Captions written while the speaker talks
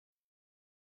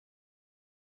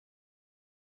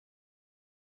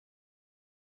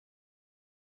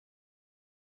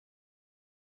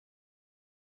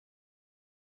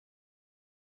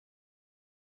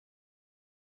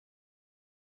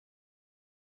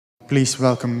please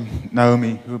welcome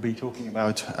Naomi, who will be talking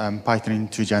about Python in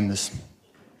two genders.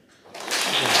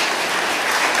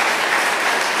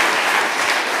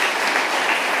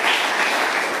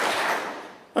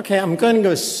 Okay, I'm going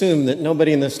to assume that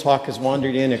nobody in this talk has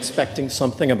wandered in expecting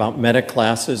something about meta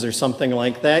classes or something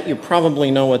like that. You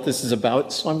probably know what this is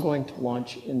about, so I'm going to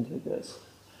launch into this.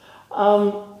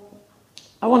 I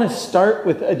want to start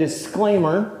with a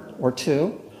disclaimer or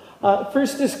two.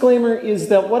 First disclaimer is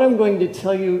that what I'm going to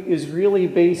tell you is really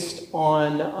based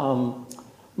on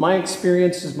my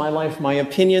experiences, my life, my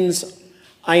opinions.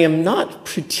 I am not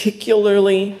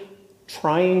particularly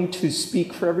trying to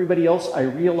speak for everybody else. I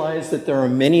realize that there are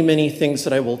many, many things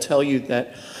that I will tell you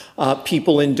that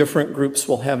people in different groups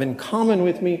will have in common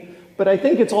with me. But I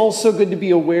think it's also good to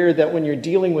be aware that when you're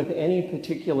dealing with any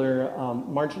particular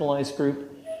marginalized group,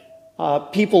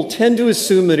 people tend to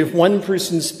assume that if one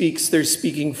person speaks, they're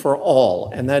speaking for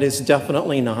all, and that is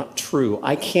definitely not true.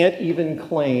 I can't even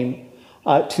claim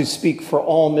to speak for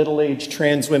all middle-aged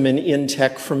trans women in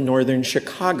tech from northern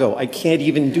Chicago. I can't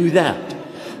even do that.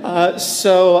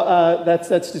 So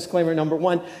that's disclaimer number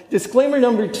one. Disclaimer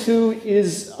number two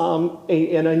is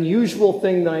an unusual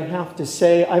thing that I have to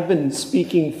say. I've been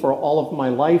speaking for all of my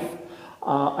life.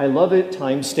 I love it.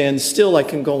 Time stands still. I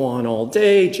can go on all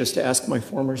day. Just ask my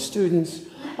former students.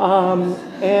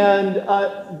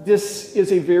 This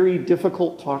is a very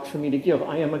difficult talk for me to give.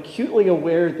 I am acutely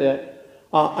aware that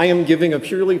I am giving a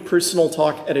purely personal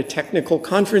talk at a technical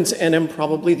conference and am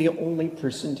probably the only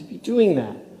person to be doing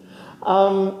that.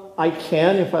 I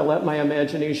can, if I let my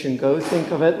imagination go, think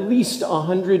of at least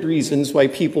 100 reasons why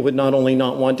people would not only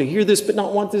not want to hear this, but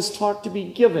not want this talk to be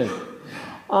given.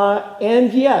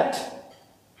 And yet,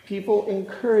 people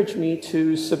encourage me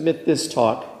to submit this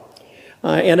talk.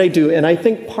 And I do. And I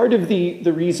think part of the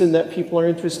reason that people are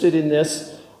interested in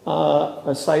this,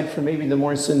 aside from maybe the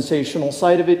more sensational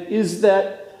side of it, is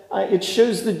that it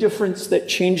shows the difference that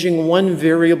changing one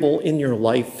variable in your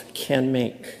life can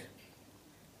make.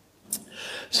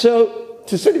 So,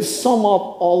 to sort of sum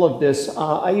up all of this,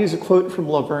 I use a quote from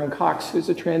Laverne Cox, who's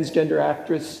a transgender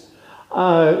actress,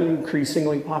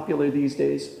 increasingly popular these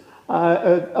days.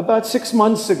 About 6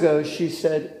 months ago, she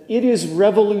said, "It is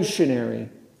revolutionary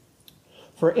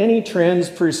for any trans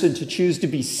person to choose to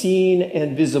be seen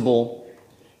and visible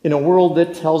in a world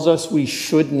that tells us we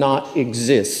should not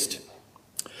exist."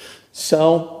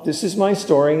 So, this is my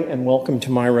story, and welcome to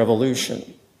my revolution.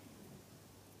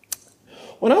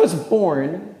 When I was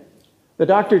born, the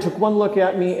doctor took one look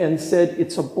at me and said,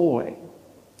 "It's a boy."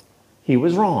 He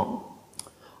was wrong.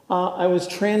 I was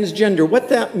transgender. What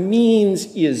that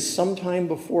means is sometime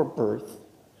before birth,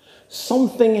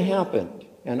 something happened.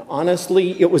 And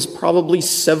honestly, it was probably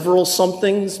several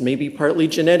somethings, maybe partly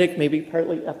genetic, maybe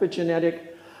partly epigenetic,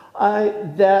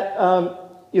 that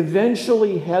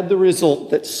eventually had the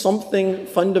result that something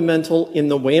fundamental in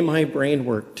the way my brain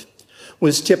worked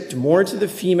was tipped more to the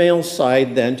female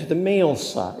side than to the male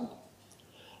side.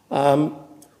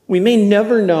 We may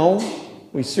never know,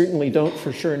 we certainly don't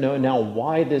for sure know now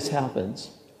why this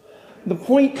happens. The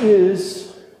point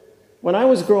is, when I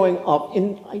was growing up,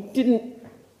 I didn't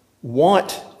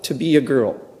want to be a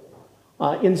girl.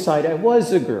 Inside, I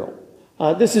was a girl.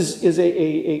 This is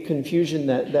a confusion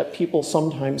that people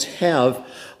sometimes have.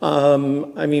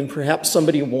 I mean, perhaps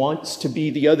somebody wants to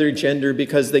be the other gender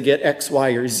because they get X,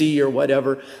 Y, or Z or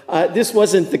whatever. This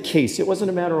wasn't the case. It wasn't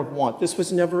a matter of want. This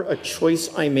was never a choice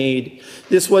I made.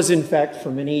 This was, in fact, for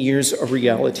many years, a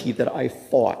reality that I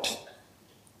fought.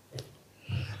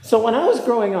 So when I was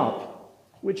growing up,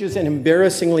 which is an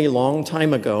embarrassingly long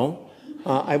time ago,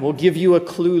 I will give you a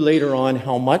clue later on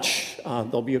how much.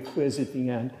 There'll be a quiz at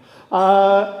the end.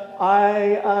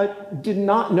 I did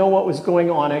not know what was going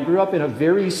on. I grew up in a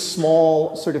very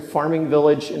small sort of farming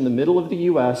village in the middle of the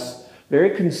US, very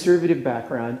conservative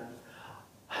background.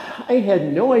 I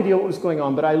had no idea what was going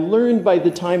on, but I learned by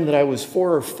the time that I was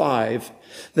 4 or 5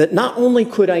 that not only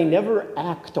could I never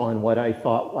act on what I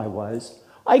thought I was,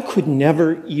 I could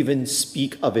never even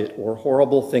speak of it, or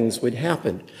horrible things would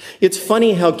happen. It's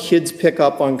funny how kids pick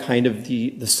up on kind of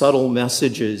the subtle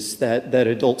messages that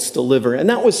adults deliver, and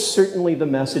that was certainly the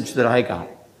message that I got,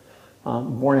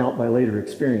 borne out by later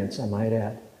experience, I might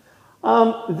add.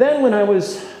 Then when I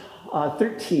was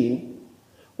 13,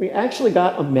 we actually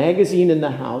got a magazine in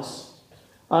the house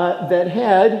that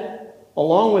had,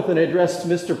 along with an address to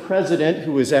Mr. President,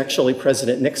 who was actually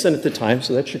President Nixon at the time,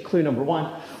 so that's your clue number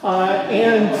one,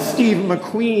 and Steve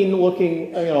McQueen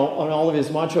looking, on all of his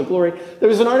macho glory. There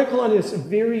was an article on this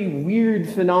very weird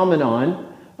phenomenon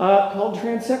called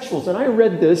transsexuals, and I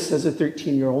read this as a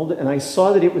 13-year-old, and I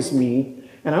saw that it was me,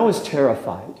 and I was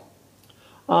terrified.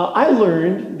 I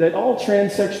learned that all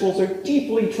transsexuals are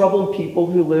deeply troubled people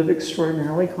who live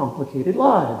extraordinarily complicated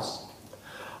lives.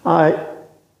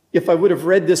 If I would have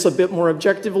read this a bit more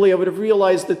objectively, I would have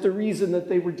realized that the reason that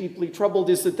they were deeply troubled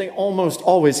is that they almost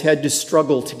always had to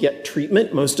struggle to get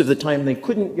treatment. Most of the time they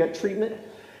couldn't get treatment.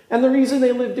 And the reason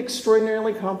they lived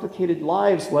extraordinarily complicated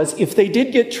lives was if they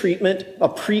did get treatment, a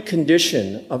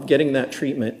precondition of getting that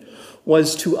treatment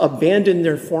was to abandon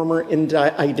their former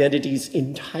identities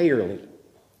entirely.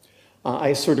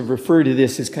 I sort of refer to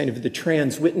this as kind of the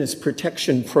trans witness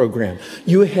protection program.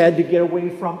 You had to get away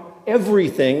from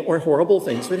everything or horrible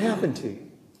things would happen to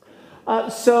you.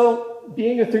 So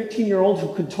being a 13-year-old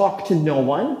who could talk to no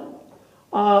one,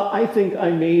 I think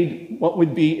I made what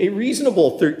would be a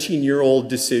reasonable 13-year-old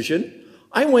decision.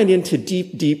 I went into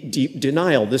deep, deep, deep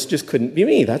denial. This just couldn't be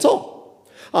me, that's all.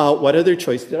 What other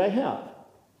choice did I have?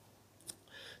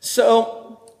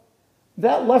 So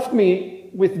that left me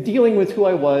with dealing with who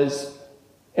I was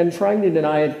and trying to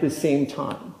deny it at the same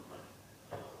time.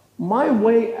 My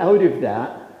way out of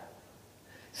that,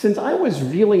 since I was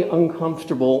really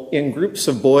uncomfortable in groups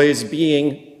of boys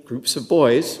being groups of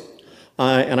boys,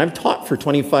 and I've taught for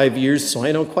 25 years, so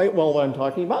I know quite well what I'm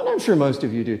talking about, and I'm sure most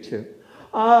of you do too.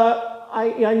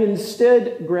 I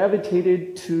instead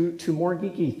gravitated to more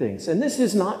geeky things. And this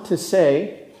is not to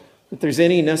say that there's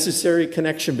any necessary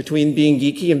connection between being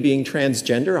geeky and being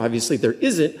transgender. Obviously there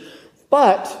isn't.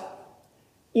 But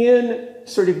in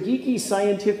sort of geeky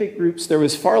scientific groups, there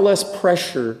was far less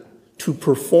pressure to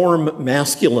perform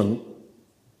masculine.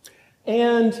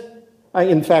 And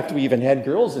in fact, we even had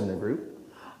girls in the group.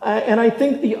 And I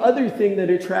think the other thing that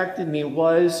attracted me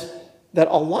was that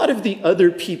a lot of the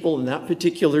other people in that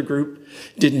particular group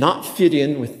did not fit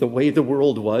in with the way the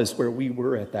world was where we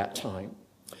were at that time.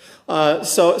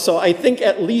 So I think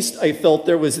at least I felt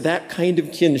there was that kind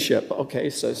of kinship. Okay,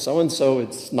 so so-and-so,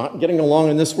 it's not getting along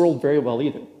in this world very well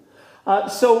either.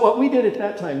 So what we did at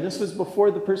that time, this was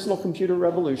before the personal computer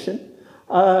revolution,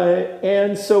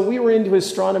 and so we were into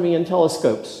astronomy and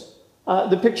telescopes.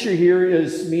 The picture here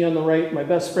is me on the right, my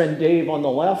best friend Dave on the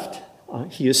left.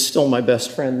 He is still my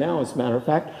best friend now, as a matter of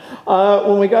fact.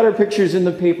 When we got our pictures in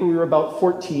the paper, we were about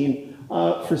 14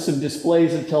 for some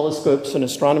displays of telescopes and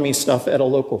astronomy stuff at a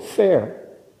local fair.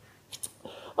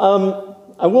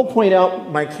 I will point out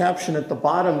my caption at the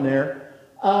bottom there.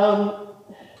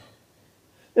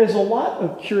 There's a lot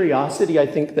of curiosity, I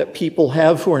think, that people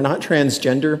have who are not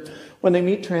transgender when they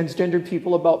meet transgender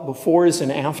people about befores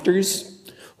and afters.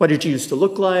 What did you used to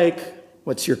look like?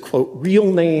 What's your, quote,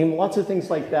 real name? Lots of things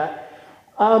like that.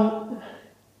 I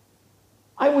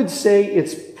would say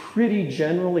it's pretty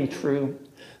generally true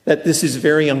that this is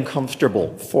very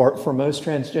uncomfortable for most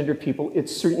transgender people. It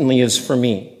certainly is for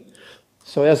me.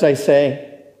 So as I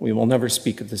say, we will never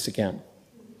speak of this again.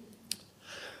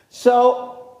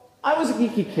 So I was a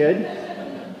geeky kid.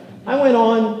 I went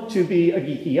on to be a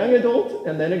geeky young adult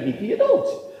and then a geeky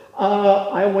adult.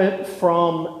 I went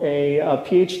from a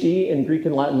PhD in Greek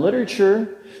and Latin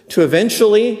literature to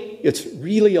eventually, it's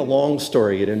really a long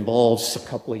story. It involves a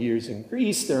couple of years in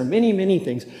Greece. There are many, many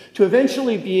things. To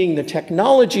eventually being the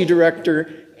technology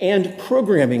director and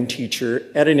programming teacher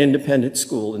at an independent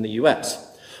school in the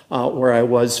US, where I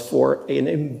was for an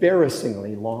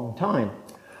embarrassingly long time.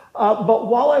 But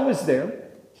while I was there,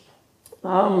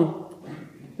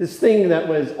 this thing that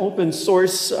was open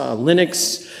source,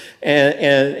 Linux,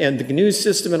 and the GNU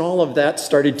system and all of that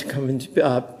started to come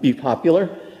into be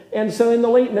popular. And so in the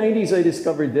late 90s, I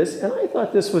discovered this, and I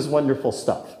thought this was wonderful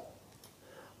stuff.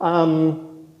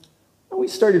 We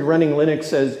started running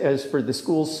Linux as for the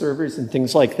school servers and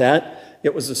things like that.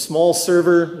 It was a small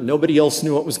server. Nobody else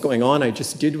knew what was going on. I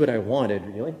just did what I wanted,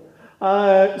 really.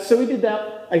 So we did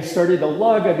that. I started a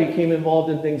lug. I became involved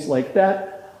in things like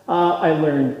that. I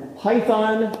learned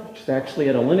Python, which is actually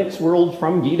at a Linux world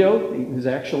from Guido, who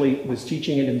was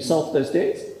teaching it himself those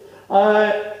days.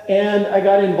 And I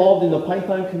got involved in the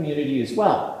Python community as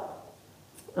well.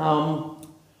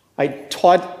 I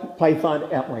taught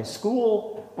Python at my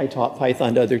school. I taught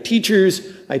Python to other teachers.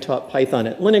 I taught Python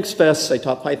at Linux Fests. I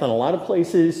taught Python a lot of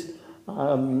places.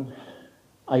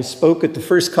 I spoke at the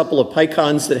first couple of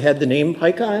PyCons that had the name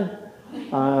PyCon.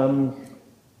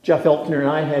 Jeff Elkner and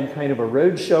I had kind of a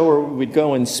road show where we would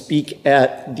go and speak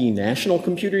at the National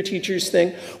Computer Teachers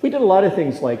thing. We did a lot of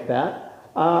things like that.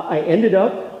 I ended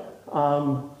up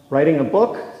writing a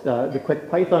book, the Quick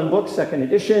Python book, 2nd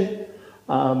edition.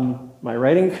 My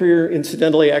writing career,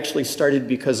 incidentally, actually started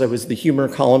because I was the humor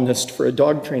columnist for a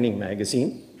dog training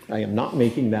magazine. I am not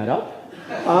making that up.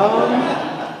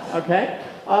 Okay.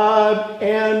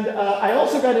 I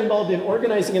also got involved in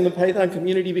organizing in the Python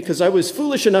community because I was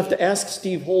foolish enough to ask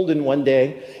Steve Holden one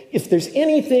day, if there's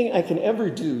anything I can ever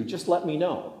do, just let me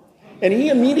know. And he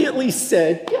immediately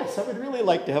said, yes, I would really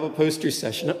like to have a poster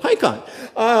session at PyCon.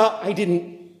 I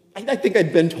think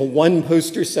I'd been to one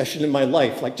poster session in my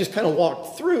life, like just kind of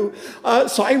walked through.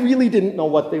 So I really didn't know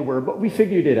what they were, but we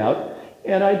figured it out.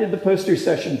 And I did the poster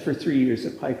session for 3 years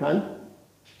at PyCon,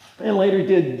 and later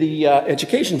did the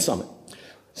education summit.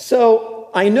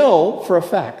 So I know for a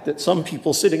fact that some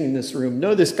people sitting in this room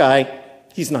know this guy.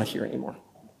 He's not here anymore.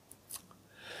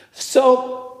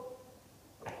 So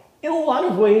in a lot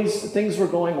of ways, things were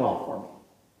going well for me.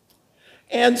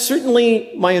 And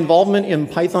certainly my involvement in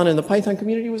Python and the Python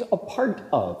community was a part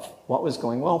of what was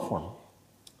going well for me.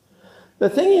 The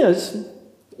thing is,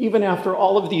 even after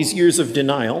all of these years of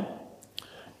denial,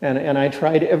 and I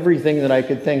tried everything that I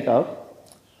could think of,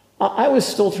 I was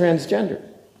still transgender.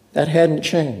 That hadn't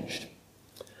changed.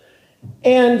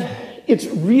 And it's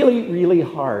really, really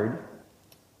hard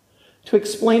to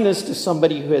explain this to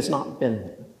somebody who has not been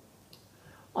there.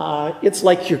 It's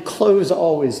like your clothes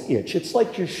always itch. It's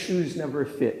like your shoes never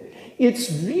fit. It's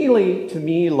really, to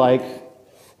me, like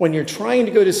when you're trying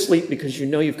to go to sleep because you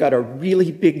know you've got a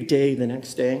really big day the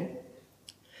next day,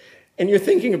 and you're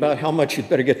thinking about how much you'd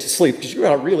better get to sleep because you've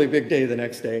got a really big day the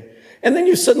next day. And then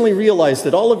you suddenly realize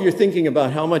that all of your thinking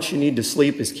about how much you need to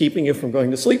sleep is keeping you from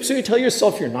going to sleep. So you tell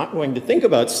yourself you're not going to think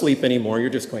about sleep anymore, you're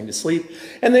just going to sleep.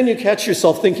 And then you catch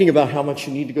yourself thinking about how much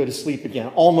you need to go to sleep again,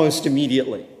 almost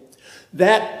immediately.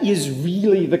 That is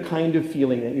really the kind of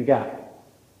feeling that you got.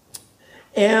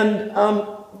 And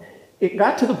it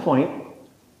got to the point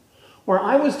where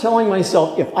I was telling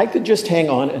myself if I could just hang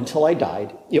on until I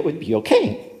died, it would be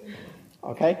okay.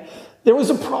 Okay? There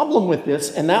was a problem with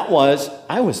this, and that was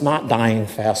I was not dying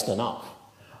fast enough.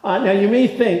 Now, you may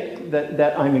think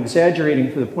that I'm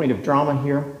exaggerating for the point of drama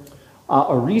here.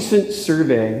 A recent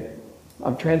survey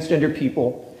of transgender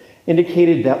people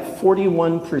indicated that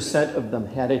 41% of them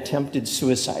had attempted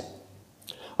suicide.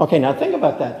 Okay, now think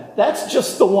about that. That's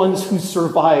just the ones who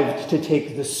survived to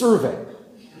take the survey.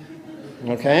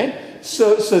 Okay?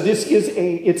 So this is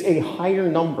it's a higher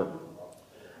number.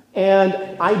 And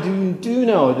I do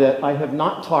know that I have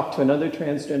not talked to another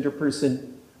transgender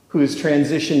person who has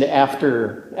transitioned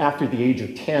after the age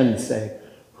of 10, say,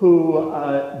 who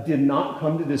did not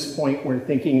come to this point where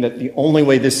thinking that the only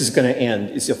way this is going to end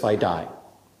is if I die.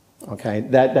 Okay,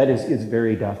 that is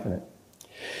very definite.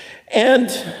 And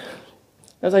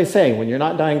as I say, when you're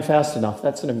not dying fast enough,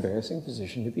 that's an embarrassing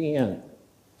position to be in.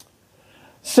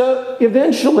 So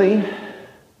eventually,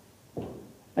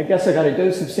 I guess I got a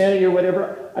dose of sanity or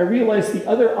whatever. I realized the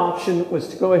other option was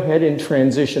to go ahead and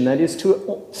transition. That is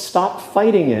to stop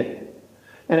fighting it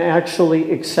and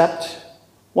actually accept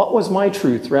what was my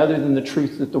truth rather than the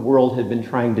truth that the world had been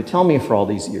trying to tell me for all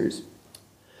these years.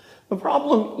 The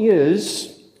problem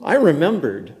is, I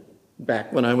remembered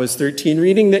back when I was 13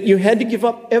 reading that you had to give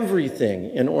up everything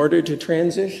in order to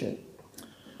transition.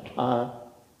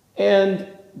 And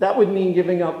that would mean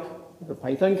giving up the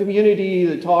Python community,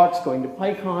 the talks, going to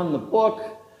PyCon, the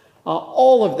book,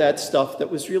 all of that stuff that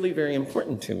was really very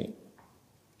important to me.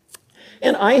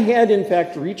 And I had, in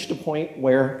fact, reached a point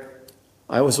where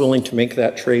I was willing to make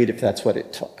that trade if that's what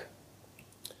it took.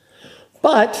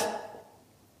 But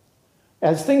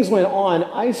as things went on,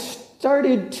 I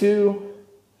started to,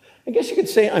 I guess you could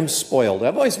say I'm spoiled.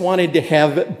 I've always wanted to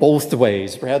have it both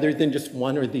ways rather than just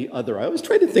one or the other. I always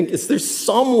try to think, is there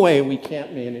some way we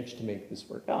can't manage to make this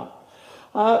work out?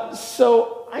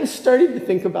 So I started to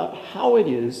think about how it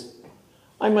is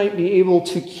I might be able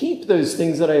to keep those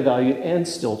things that I valued and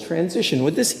still transition.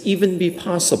 Would this even be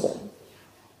possible?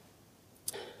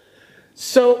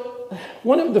 So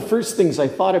one of the first things I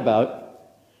thought about,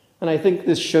 and I think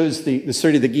this shows the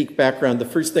sort of the geek background, the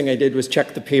first thing I did was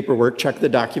check the paperwork, check the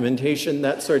documentation,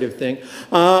 that sort of thing.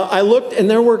 I looked, and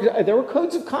there were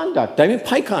codes of conduct. I mean,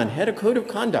 PyCon had a code of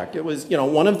conduct. It was,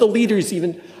 one of the leaders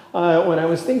even when I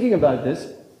was thinking about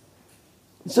this.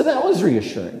 So that was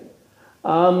reassuring.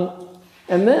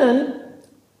 And then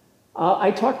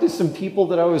I talked to some people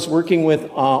that I was working with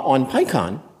on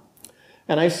PyCon,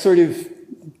 and I sort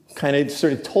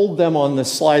of told them on the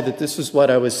slide that this was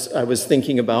what I was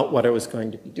thinking about, what I was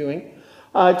going to be doing,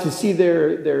 to see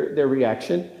their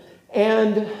reaction.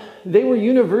 And they were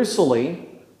universally,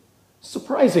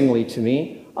 surprisingly to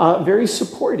me, very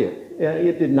supportive.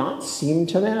 It did not seem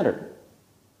to matter.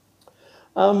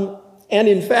 And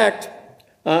in fact,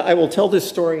 I will tell this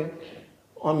story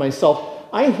on myself.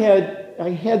 I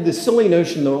had this silly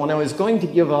notion that when I was going to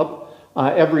give up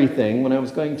everything, when I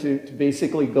was going to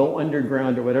basically go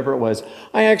underground or whatever it was,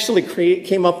 I actually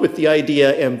came up with the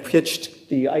idea and pitched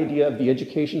the idea of the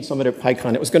Education Summit at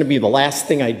PyCon. It was going to be the last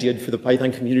thing I did for the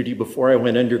Python community before I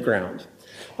went underground.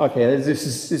 Okay,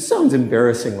 this sounds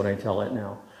embarrassing when I tell it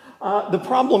now. The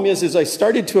problem is, as I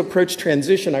started to approach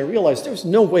transition, I realized there was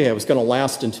no way I was going to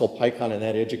last until PyCon and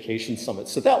that Education Summit.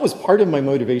 So that was part of my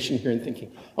motivation here in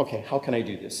thinking, okay, how can I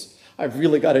do this? I've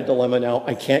really got a dilemma now.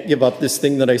 I can't give up this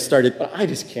thing that I started, but I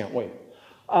just can't wait.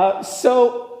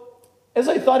 So as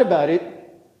I thought about it,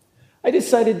 I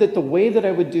decided that the way that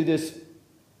I would do this,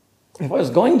 if I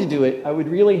was going to do it, I would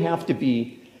really have to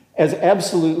be as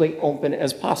absolutely open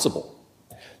as possible.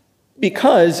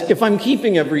 Because if I'm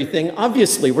keeping everything,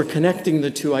 obviously we're connecting the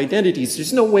two identities.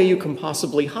 There's no way you can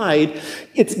possibly hide.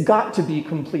 It's got to be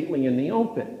completely in the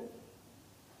open.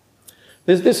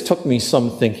 This took me some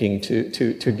thinking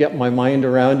to get my mind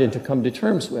around and to come to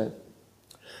terms with.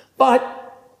 But,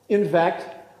 in fact,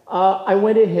 I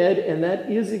went ahead and that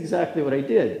is exactly what I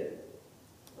did.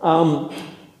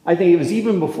 I think it was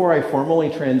even before I formally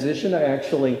transitioned. I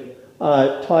actually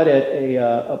taught at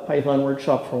a Python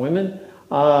workshop for women.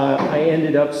 I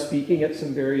ended up speaking at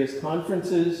some various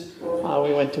conferences.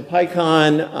 We went to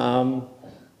PyCon.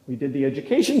 We did the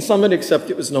Education Summit, except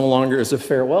it was no longer as a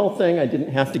farewell thing. I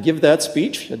didn't have to give that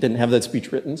speech. I didn't have that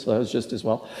speech written, so that was just as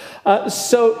well.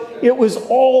 So it was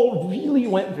all really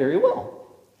went very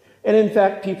well. And in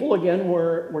fact, people, again,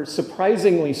 were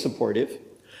surprisingly supportive.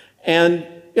 And,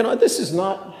 you know, this is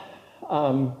not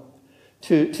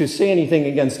to say anything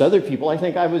against other people. I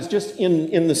think I was just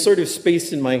in the sort of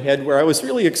space in my head where I was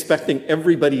really expecting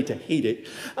everybody to hate it.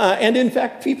 And in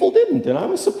fact, people didn't, and I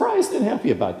was surprised and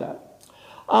happy about that.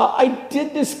 I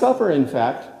did discover, in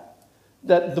fact,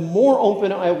 that the more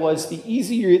open I was, the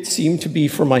easier it seemed to be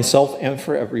for myself and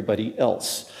for everybody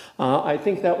else. I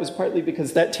think that was partly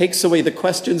because that takes away the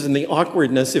questions and the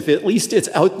awkwardness if at least it's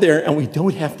out there and we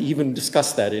don't have to even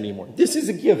discuss that anymore. This is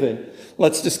a given.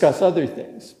 Let's discuss other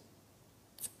things.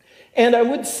 And I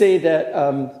would say that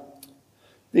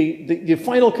the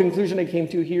final conclusion I came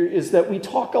to here is that we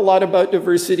talk a lot about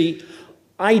diversity.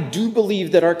 I do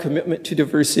believe that our commitment to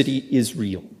diversity is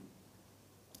real.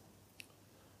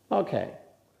 Okay.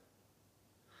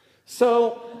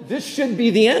 So this should be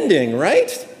the ending,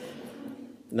 right?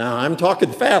 Now, I'm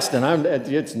talking fast, and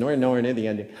it's nowhere near the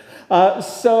ending.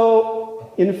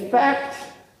 So, in fact,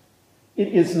 it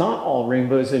is not all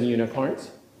rainbows and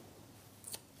unicorns.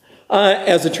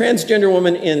 As a transgender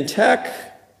woman in tech,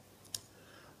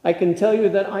 I can tell you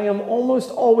that I am almost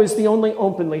always the only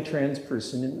openly trans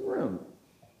person in the room.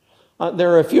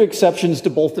 There are a few exceptions to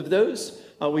both of those.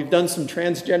 We've done some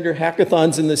transgender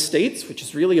hackathons in the States, which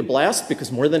is really a blast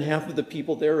because more than half of the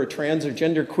people there are trans or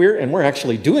genderqueer, and we're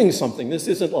actually doing something. This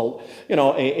isn't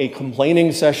a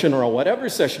complaining session or a whatever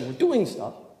session. We're doing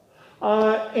stuff.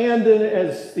 And then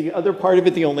as the other part of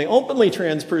it, the only openly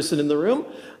trans person in the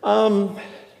room,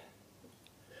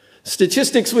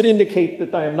 statistics would indicate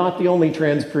that I am not the only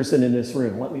trans person in this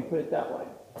room. Let me put it that way.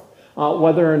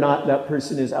 Whether or not that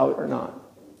person is out or not.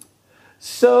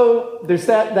 So there's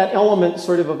that element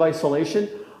sort of isolation.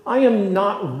 I am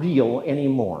not real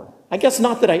anymore. I guess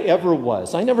not that I ever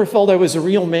was. I never felt I was a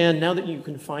real man. Now that you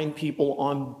can find people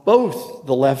on both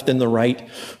the left and the right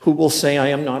who will say I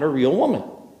am not a real woman.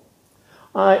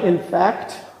 In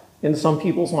fact, in some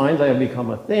people's minds, I have become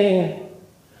a thing,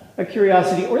 a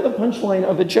curiosity, or the punchline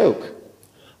of a joke.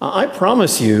 I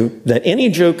promise you that any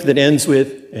joke that ends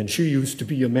with, and she used to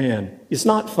be a man, is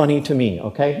not funny to me,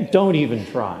 okay? Don't even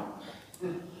try.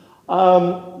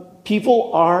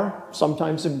 People are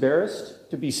sometimes embarrassed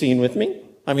to be seen with me.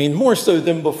 I mean, more so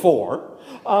than before,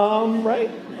 right?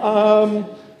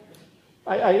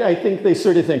 I think they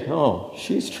sort of think, oh,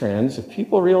 she's trans. If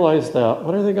people realize that,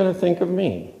 what are they going to think of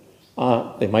me?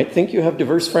 They might think you have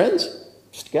diverse friends,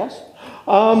 just a guess.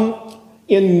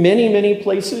 In many, many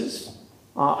places,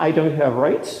 I don't have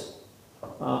rights.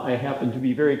 I happen to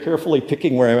be very carefully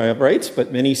picking where I have rights,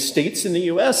 but many states in the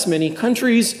US, many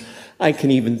countries, I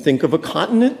can even think of a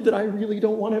continent that I really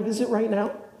don't want to visit right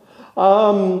now.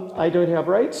 I don't have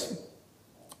rights.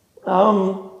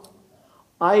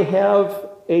 I have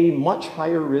a much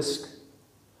higher risk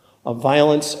of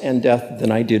violence and death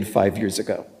than I did 5 years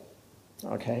ago.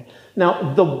 Okay.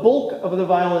 Now, the bulk of the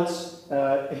violence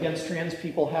against trans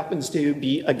people happens to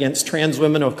be against trans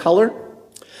women of color.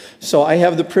 So I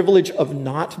have the privilege of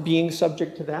not being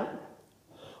subject to that.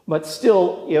 But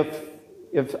still,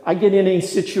 if I get in a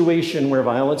situation where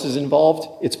violence is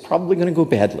involved, it's probably going to go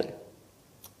badly.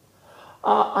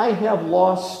 I have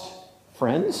lost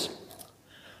friends.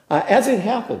 As it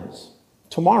happens,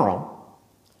 tomorrow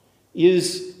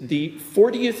is the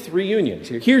 40th reunion.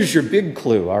 Here's your big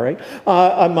clue, all right?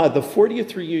 The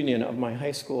 40th reunion of my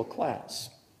high school class.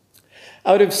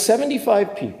 Out of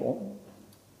 75 people,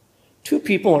 2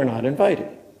 people are not invited.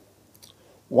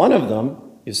 One of them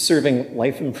is serving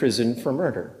life in prison for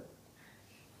murder.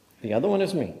 The other one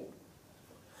is me.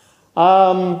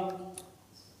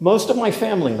 Most of my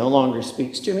family no longer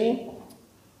speaks to me.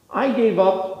 I gave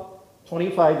up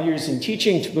 25 years in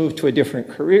teaching to move to a different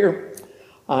career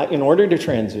in order to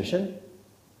transition.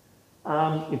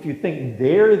 If you think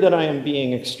there that I am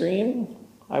being extreme,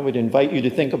 I would invite you to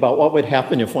think about what would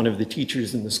happen if one of the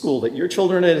teachers in the school that your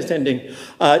children are attending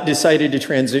decided to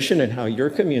transition and how your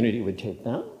community would take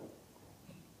that.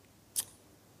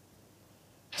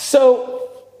 So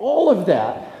all of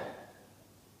that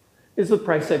is the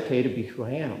price I pay to be who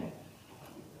I am.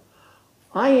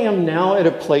 I am now at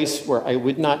a place where I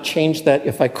would not change that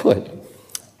if I could.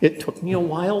 It took me a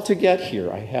while to get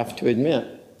here, I have to admit.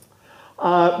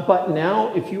 But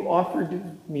now, if you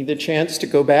offered me the chance to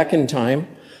go back in time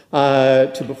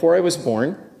to before I was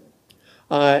born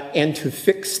and to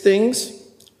fix things,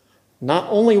 not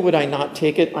only would I not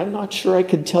take it, I'm not sure I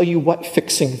could tell you what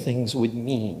fixing things would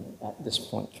mean at this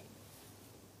point.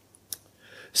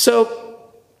 So,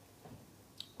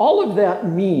 all of that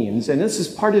means, and this is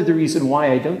part of the reason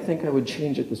why I don't think I would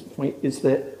change at this point, is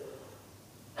that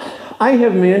I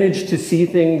have managed to see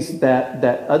things that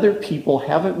other people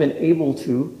haven't been able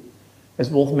to, as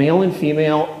both male and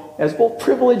female, as both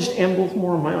privileged and both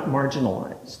more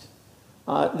marginalized.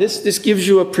 This gives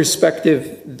you a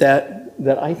perspective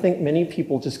that I think many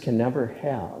people just can never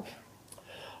have.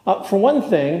 For one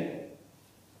thing,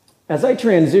 as I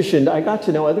transitioned, I got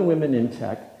to know other women in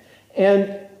tech,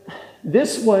 and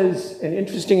this was an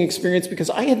interesting experience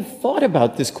because I had thought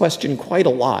about this question quite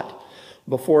a lot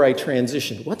before I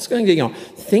transitioned. What's going to,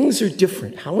 things are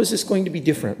different. How is this going to be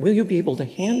different? Will you be able to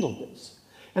handle this?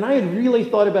 And I had really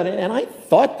thought about it, and I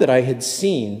thought that I had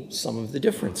seen some of the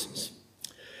differences.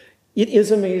 It is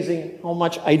amazing how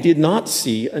much I did not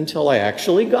see until I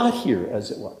actually got here, as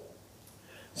it were.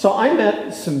 So I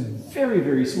met some very,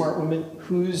 very smart women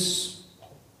whose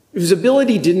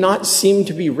ability did not seem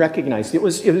to be recognized. It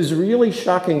was really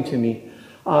shocking to me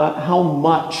how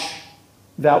much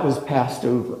that was passed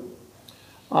over.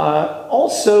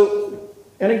 Also,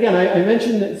 and again, I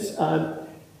mentioned this,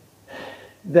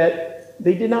 that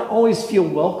they did not always feel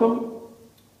welcome.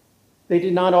 They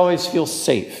did not always feel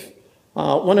safe.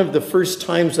 One of the first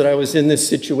times that I was in this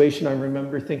situation, I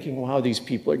remember thinking, wow, these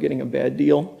people are getting a bad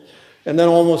deal. And then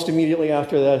almost immediately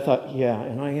after that, I thought, yeah,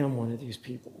 and I am one of these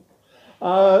people.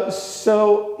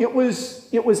 So it was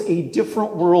a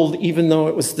different world, even though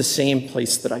it was the same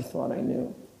place that I thought I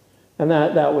knew. And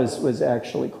that was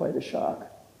actually quite a shock.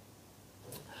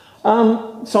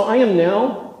 So I am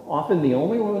now often the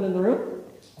only woman in the room.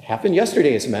 It happened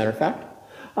yesterday, as a matter of fact.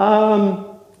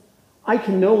 I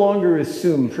can no longer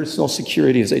assume personal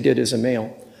security as I did as a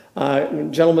male.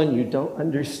 Gentlemen, you don't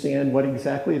understand what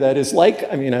exactly that is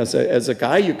like. I mean, as a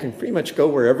guy, you can pretty much go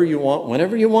wherever you want,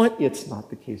 whenever you want. It's not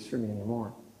the case for me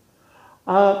anymore.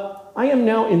 I am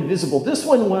now invisible. This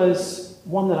one was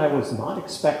one that I was not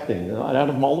expecting. Out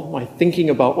of all of my thinking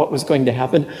about what was going to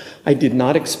happen, I did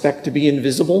not expect to be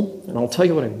invisible, and I'll tell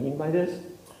you what I mean by this.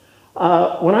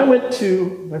 When I went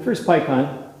to my first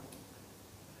PyCon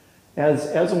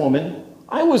as a woman,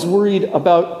 I was worried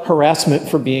about harassment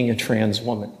for being a trans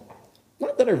woman.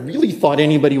 Not that I really thought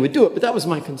anybody would do it, but that was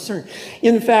my concern.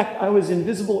 In fact, I was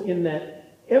invisible in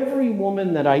that every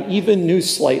woman that I even knew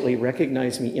slightly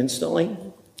recognized me instantly.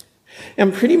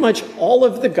 And pretty much all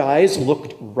of the guys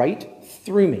looked right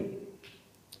through me.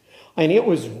 And it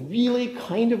was really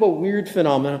kind of a weird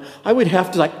phenomenon. I would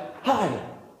have to hi,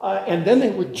 and then they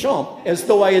would jump as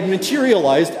though I had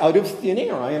materialized out of thin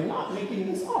air. I am not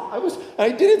making this up. I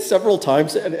did it several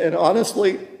times, and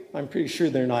honestly, I'm pretty sure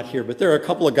they're not here, but there are a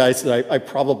couple of guys that I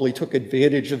probably took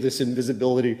advantage of this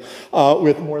invisibility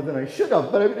with more than I should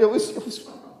have, but it was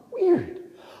weird.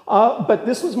 But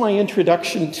this was my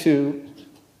introduction to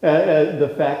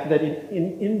the fact that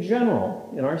in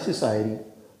general, in our society,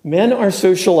 men are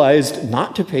socialized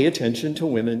not to pay attention to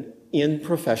women in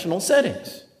professional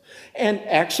settings. And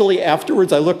actually,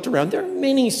 afterwards, I looked around. There are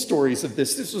many stories of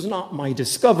this. This was not my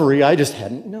discovery. I just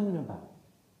hadn't known about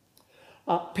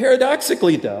it.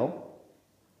 Paradoxically, though,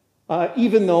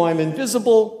 even though I'm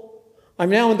invisible, I'm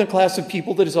now in the class of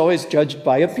people that is always judged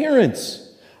by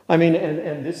appearance. I mean,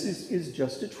 and this is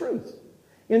just a truth.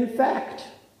 In fact,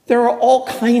 there are all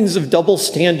kinds of double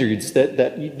standards that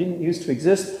didn't used to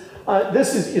exist.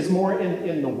 This is more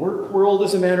in the work world,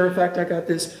 as a matter of fact. I got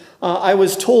this. I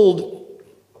was told,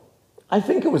 I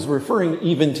think it was referring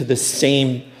even to the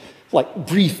same like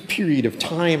brief period of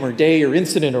time or day or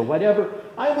incident or whatever,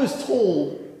 I was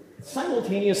told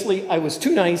simultaneously I was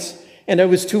too nice and I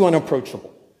was too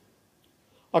unapproachable.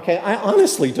 Okay, I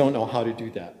honestly don't know how to do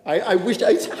that. I wish,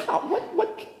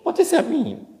 what does that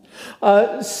mean?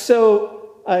 And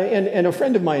a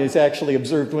friend of mine has actually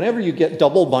observed whenever you get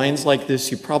double binds like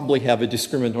this, you probably have a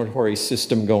discriminatory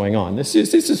system going on. This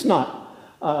is not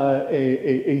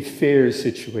a fair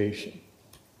situation.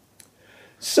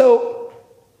 So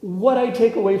what I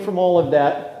take away from all of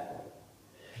that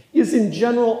is, in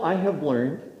general, I have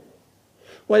learned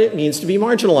what it means to be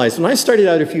marginalized. When I started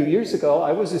out a few years ago,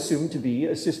 I was assumed to be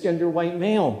a cisgender white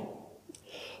male.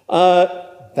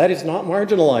 That is not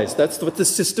marginalized. That's what the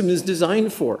system is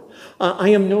designed for. I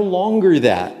am no longer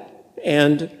that.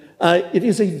 And it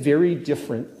is a very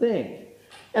different thing.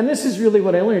 And this is really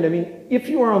what I learned. I mean, if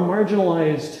you are a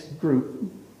marginalized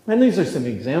group, and these are some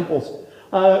examples,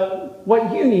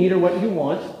 what you need or what you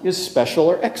want is special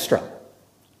or extra.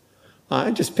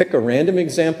 I just pick a random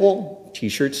example,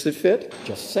 t-shirts that fit,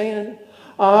 just saying.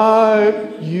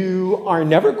 You are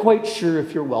never quite sure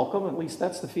if you're welcome, at least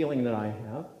that's the feeling that I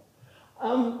have.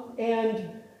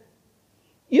 And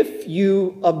if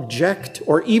you object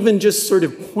or even just sort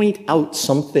of point out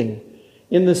something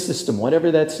in the system,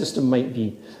 whatever that system might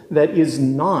be, that is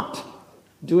not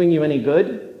doing you any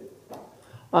good,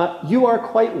 you are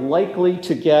quite likely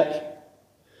to get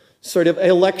sort of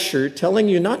a lecture telling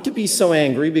you not to be so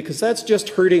angry because that's just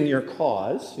hurting your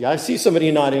cause. Yeah, I see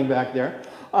somebody nodding back there.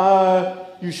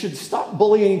 You should stop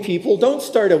bullying people. Don't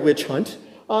start a witch hunt.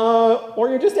 Or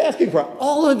you're just asking for it.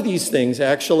 All of these things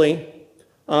actually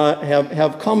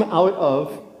have come out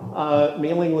of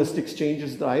mailing list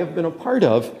exchanges that I have been a part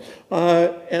of.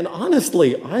 And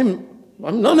honestly, I'm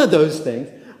none of those things.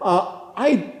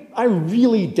 I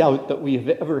really doubt that we have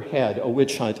ever had a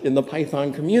witch hunt in the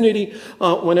Python community.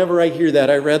 Whenever I hear that,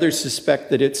 I rather suspect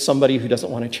that it's somebody who doesn't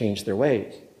want to change their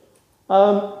ways.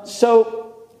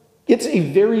 So it's a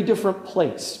very different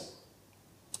place.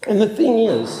 And the thing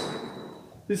is,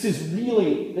 this is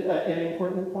really an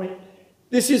important point.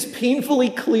 This is painfully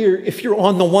clear if you're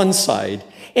on the one side,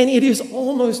 and it is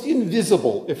almost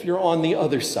invisible if you're on the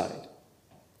other side.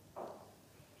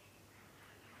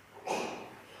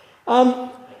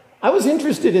 I was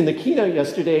interested in the keynote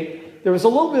yesterday. There was a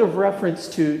little bit of reference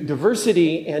to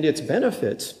diversity and its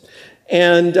benefits.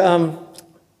 And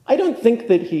I don't think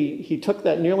that he took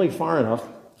that nearly far enough.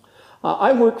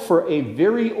 I work for a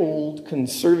very old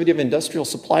conservative industrial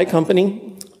supply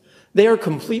company. They are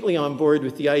completely on board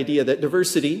with the idea that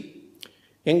diversity,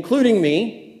 including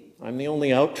me, I'm the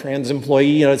only out trans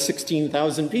employee out of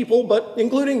 16,000 people, but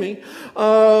including me,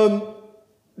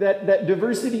 that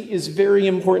diversity is very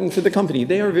important for the company.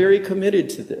 They are very committed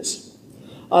to this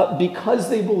because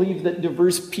they believe that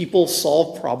diverse people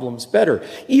solve problems better,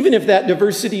 even if that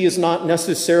diversity is not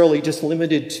necessarily just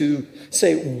limited to,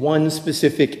 say, one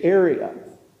specific area.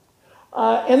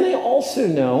 And they also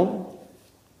know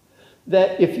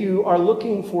that if you are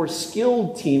looking for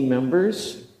skilled team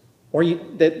members, or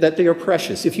that they are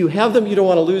precious. If you have them, you don't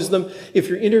want to lose them. If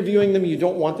you're interviewing them, you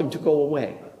don't want them to go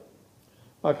away.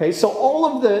 Okay, so all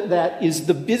of that is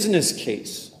the business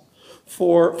case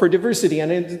for diversity,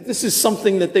 and this is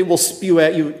something that they will spew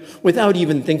at you without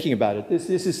even thinking about it. This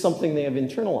is something they have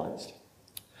internalized.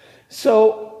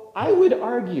 So I would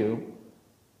argue,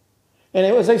 and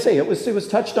as I say, it was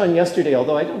touched on yesterday,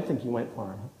 although I don't think you went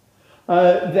far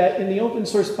enough, that in the open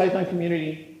source Python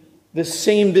community, the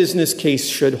same business case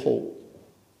should hold.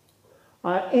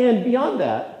 And beyond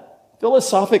that,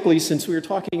 philosophically, since we were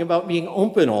talking about being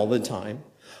open all the time,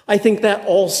 I think that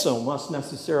also must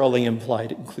necessarily imply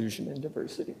inclusion and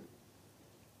diversity.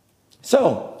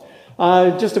 So,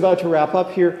 just about to wrap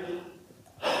up here,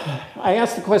 I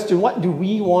asked the question, what do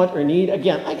we want or need?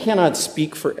 Again, I cannot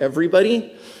speak for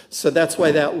everybody, so that's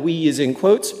why that "we" is in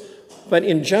quotes. But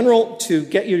in general, to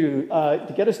get you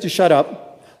to get us to shut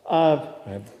up,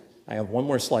 I have one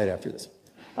more slide after this.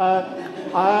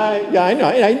 Yeah, I know.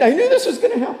 I knew this was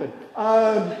going to happen.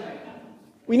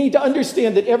 We need to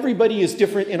understand that everybody is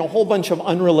different in a whole bunch of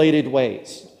unrelated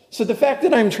ways. So the fact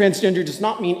that I'm transgender does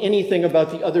not mean anything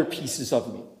about the other pieces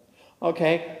of me.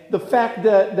 Okay? The fact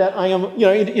that I am,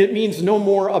 it means no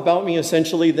more about me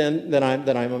essentially than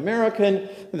I'm American,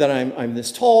 that I'm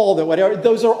this tall, that whatever.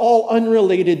 Those are all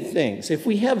unrelated things. If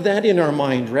we have that in our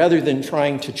mind rather than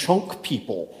trying to chunk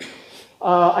people,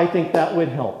 I think that would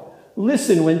help.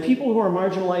 Listen, when people who are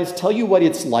marginalized tell you what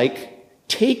it's like,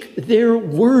 take their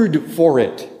word for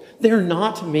it. They're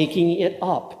not making it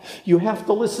up. You have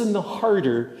to listen the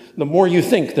harder, the more you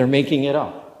think they're making it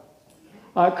up.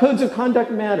 Codes of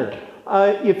conduct matter.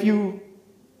 If you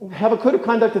have a code of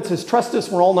conduct that says, trust us,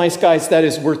 we're all nice guys. That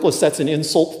is worthless. That's an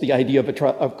insult to the idea of a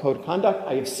code of conduct.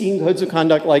 I have seen codes of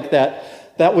conduct like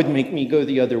that. That would make me go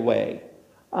the other way.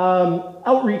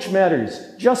 Outreach matters.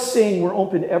 Just saying we're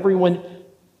open to everyone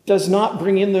does not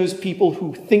bring in those people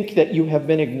who think that you have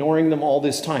been ignoring them all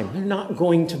this time. They're not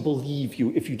going to believe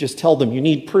you if you just tell them. You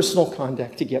need personal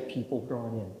contact to get people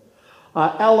drawn in.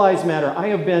 Allies matter. I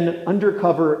have been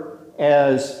undercover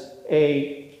as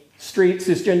a straight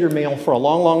cisgender male for a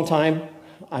long, long time.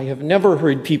 I have never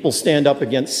heard people stand up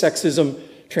against sexism,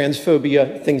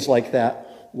 transphobia, things like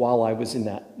that while I was in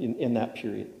that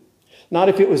period. Not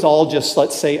if it was all just,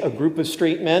 let's say, a group of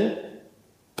straight men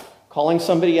calling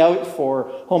somebody out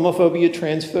for homophobia,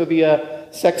 transphobia,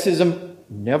 sexism.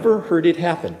 Never heard it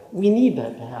happen. We need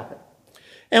that to happen.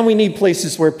 And we need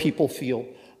places where people feel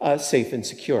safe and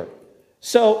secure.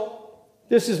 So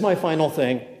this is my final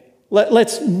thing.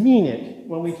 Let's mean it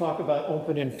when we talk about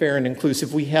open and fair and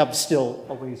inclusive. We have still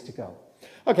a ways to go.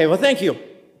 Okay, well, thank you. Don't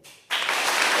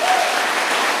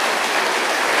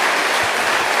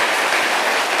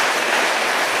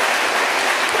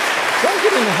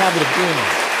get in the habit of doing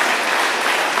that.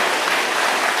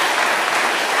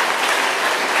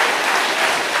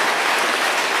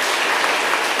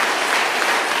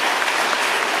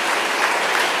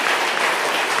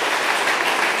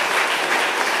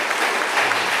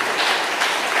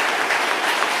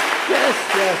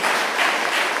 Yes.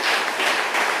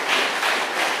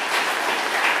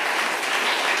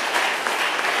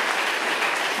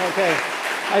 Okay.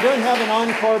 I don't have an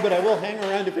encore, but I will hang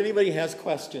around if anybody has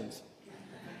questions.